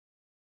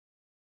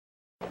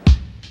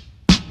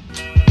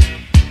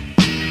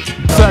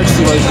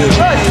Sexy right there.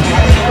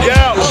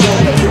 Yeah.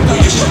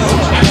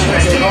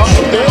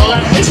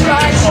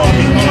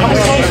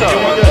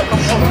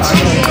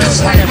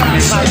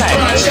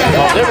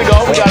 There we go.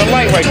 We got a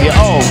light right there.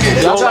 Oh,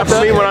 y'all got for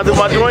me when I do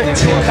my joint?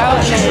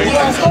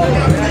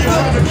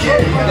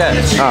 Yeah.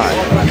 All right.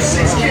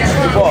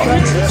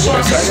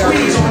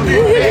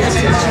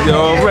 Yo,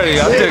 I'm ready.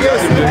 I'll take it.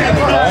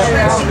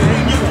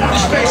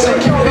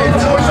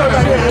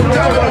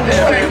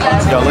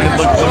 Yo, look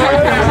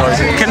right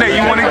there. Connect,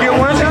 you want to get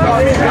one?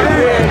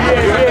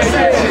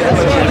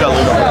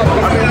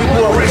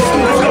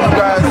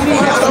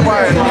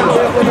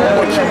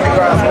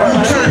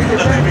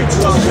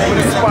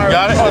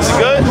 Got it? Is it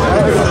good?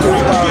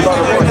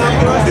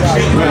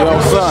 Yo,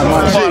 son, my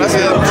Oh, that's a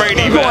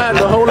Brady, you gonna have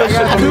to hold that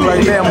shit for me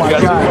right now, my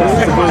guy.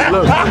 That's a good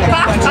look.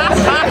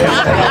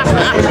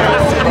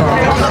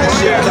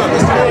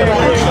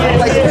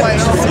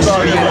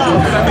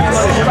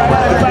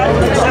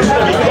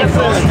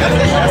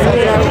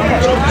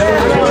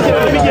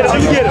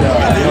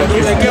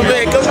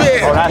 Come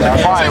here. Oh,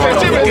 that's fire right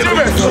there. That's a good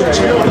one.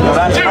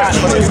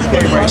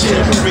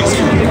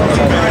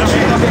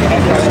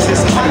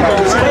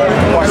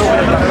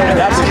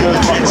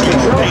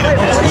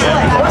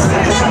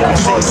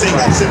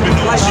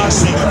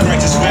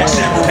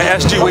 Hey,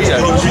 SG, where you at?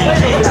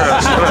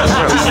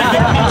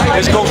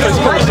 Let's go for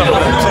something.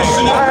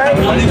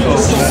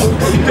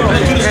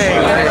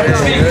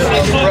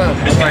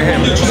 Right here.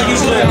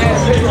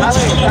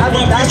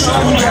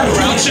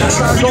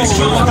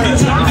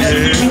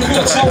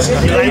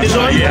 Light is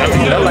on? Yeah,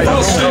 that light is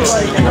on.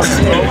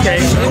 Okay.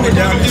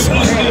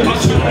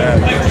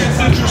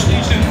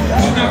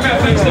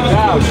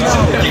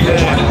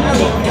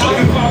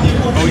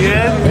 Oh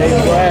yeah?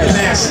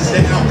 Yeah.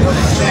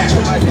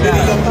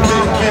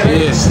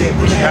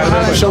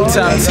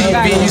 Showtime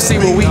TV, you see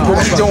what we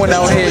doing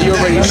out here, you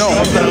already know.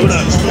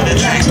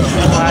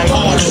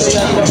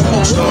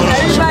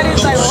 Everybody's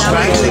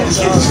like,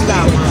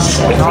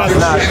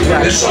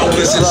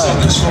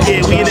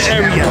 Yeah, we in the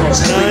area.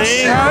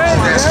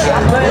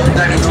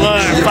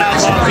 Blood, 5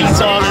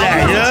 heartbeats, all of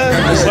that, yeah?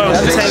 Well,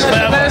 take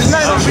forever.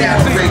 Yeah.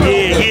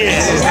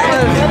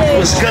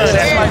 What's good?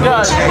 That's my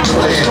God. Oh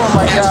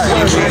my God.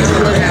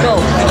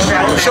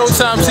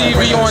 Showtime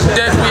TV on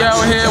deck, we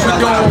out here, we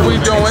doing what we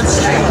doing.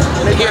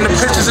 They getting the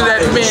pictures of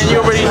that man, you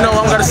already know,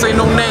 I'm gonna say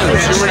no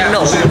names, you already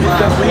know.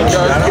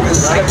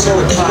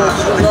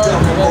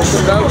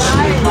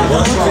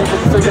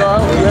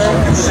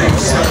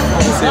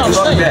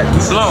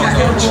 Blown.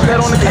 That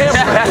on the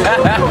camera.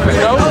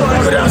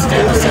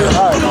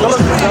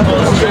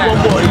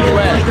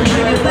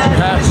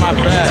 That's my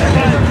bad.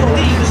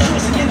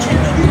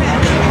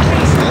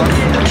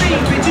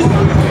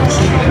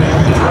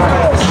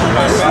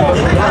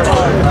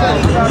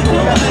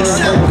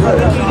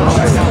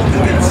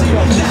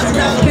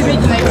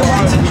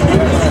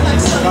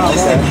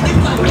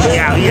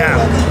 Yeah.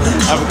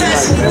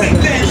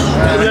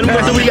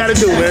 What do we gotta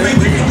do, man?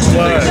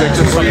 What? I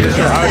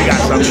already got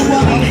something.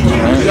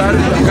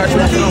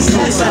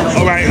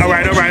 All right.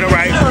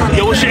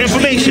 Yo, what's your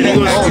information?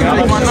 My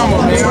number,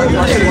 man.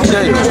 My shit is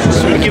dead.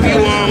 Give you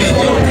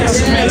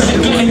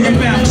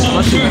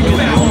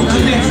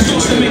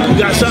you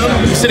got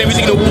something? Send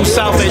everything to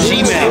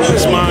woosouth@gmail.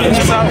 It's mine.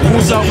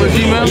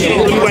 Woosouth@gmail?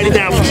 Yeah, let me write it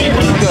down for you.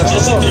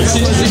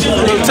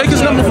 Take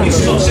his number from me.